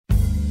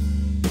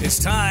It's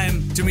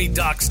time to meet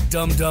Doc's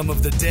Dum Dum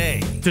of the Day.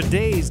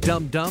 Today's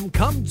Dum Dum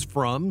comes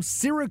from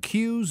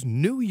Syracuse,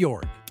 New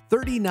York.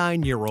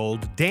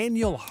 39-year-old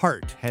Daniel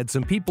Hart had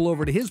some people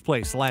over to his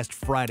place last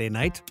Friday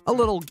night. A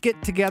little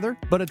get-together,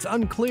 but it's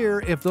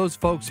unclear if those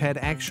folks had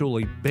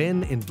actually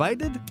been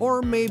invited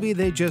or maybe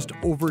they just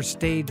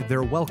overstayed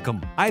their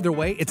welcome. Either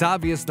way, it's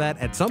obvious that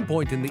at some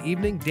point in the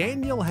evening,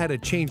 Daniel had a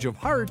change of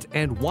heart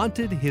and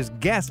wanted his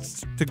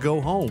guests to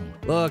go home.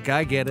 Look,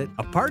 I get it.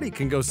 A party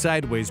can go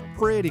sideways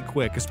pretty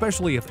quick,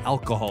 especially if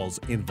alcohol's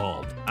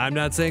involved. I'm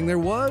not saying there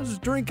was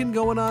drinking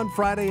going on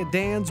Friday at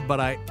Dan's, but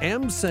I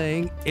am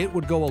saying it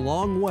would go a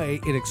long way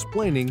in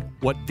explaining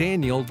what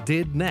Daniel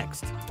did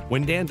next.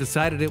 When Dan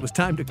decided it was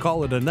time to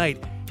call it a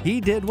night, he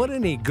did what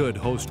any good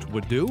host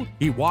would do.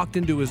 He walked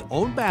into his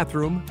own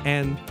bathroom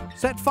and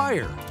set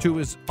fire to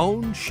his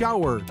own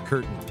shower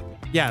curtain.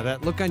 Yeah,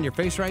 that look on your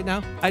face right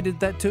now? I did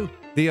that too.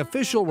 The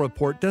official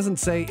report doesn't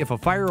say if a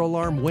fire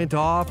alarm went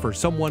off or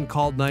someone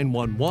called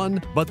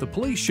 911, but the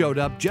police showed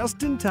up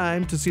just in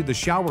time to see the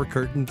shower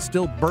curtain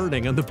still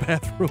burning on the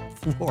bathroom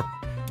floor.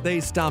 They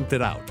stomped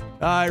it out.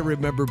 I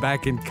remember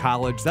back in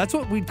college, that's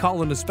what we'd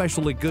call an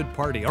especially good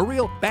party, a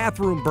real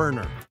bathroom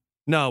burner.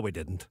 No, we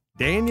didn't.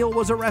 Daniel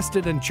was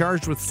arrested and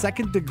charged with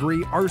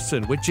second-degree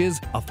arson, which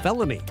is a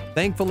felony.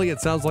 Thankfully,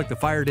 it sounds like the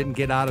fire didn't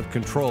get out of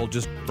control,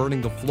 just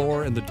burning the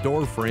floor and the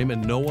door frame,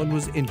 and no one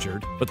was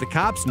injured. But the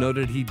cops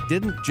noted he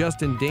didn't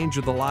just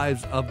endanger the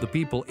lives of the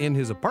people in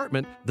his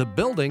apartment. The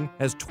building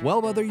has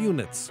 12 other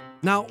units.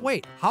 Now,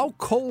 wait, how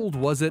cold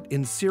was it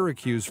in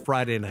Syracuse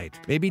Friday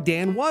night? Maybe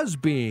Dan was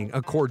being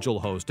a cordial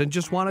host and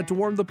just wanted to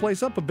warm the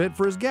place up a bit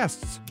for his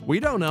guests. We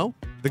don't know.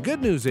 The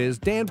good news is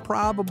Dan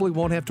probably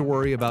won't have to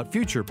worry about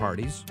future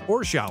parties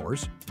or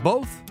showers.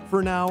 Both,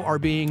 for now, are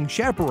being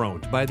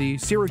chaperoned by the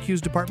Syracuse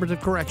Department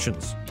of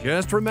Corrections.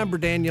 Just remember,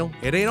 Daniel,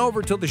 it ain't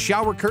over till the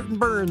shower curtain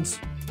burns,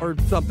 or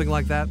something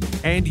like that.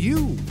 And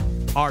you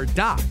are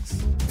Doc's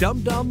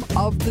Dum Dum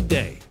of the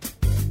Day.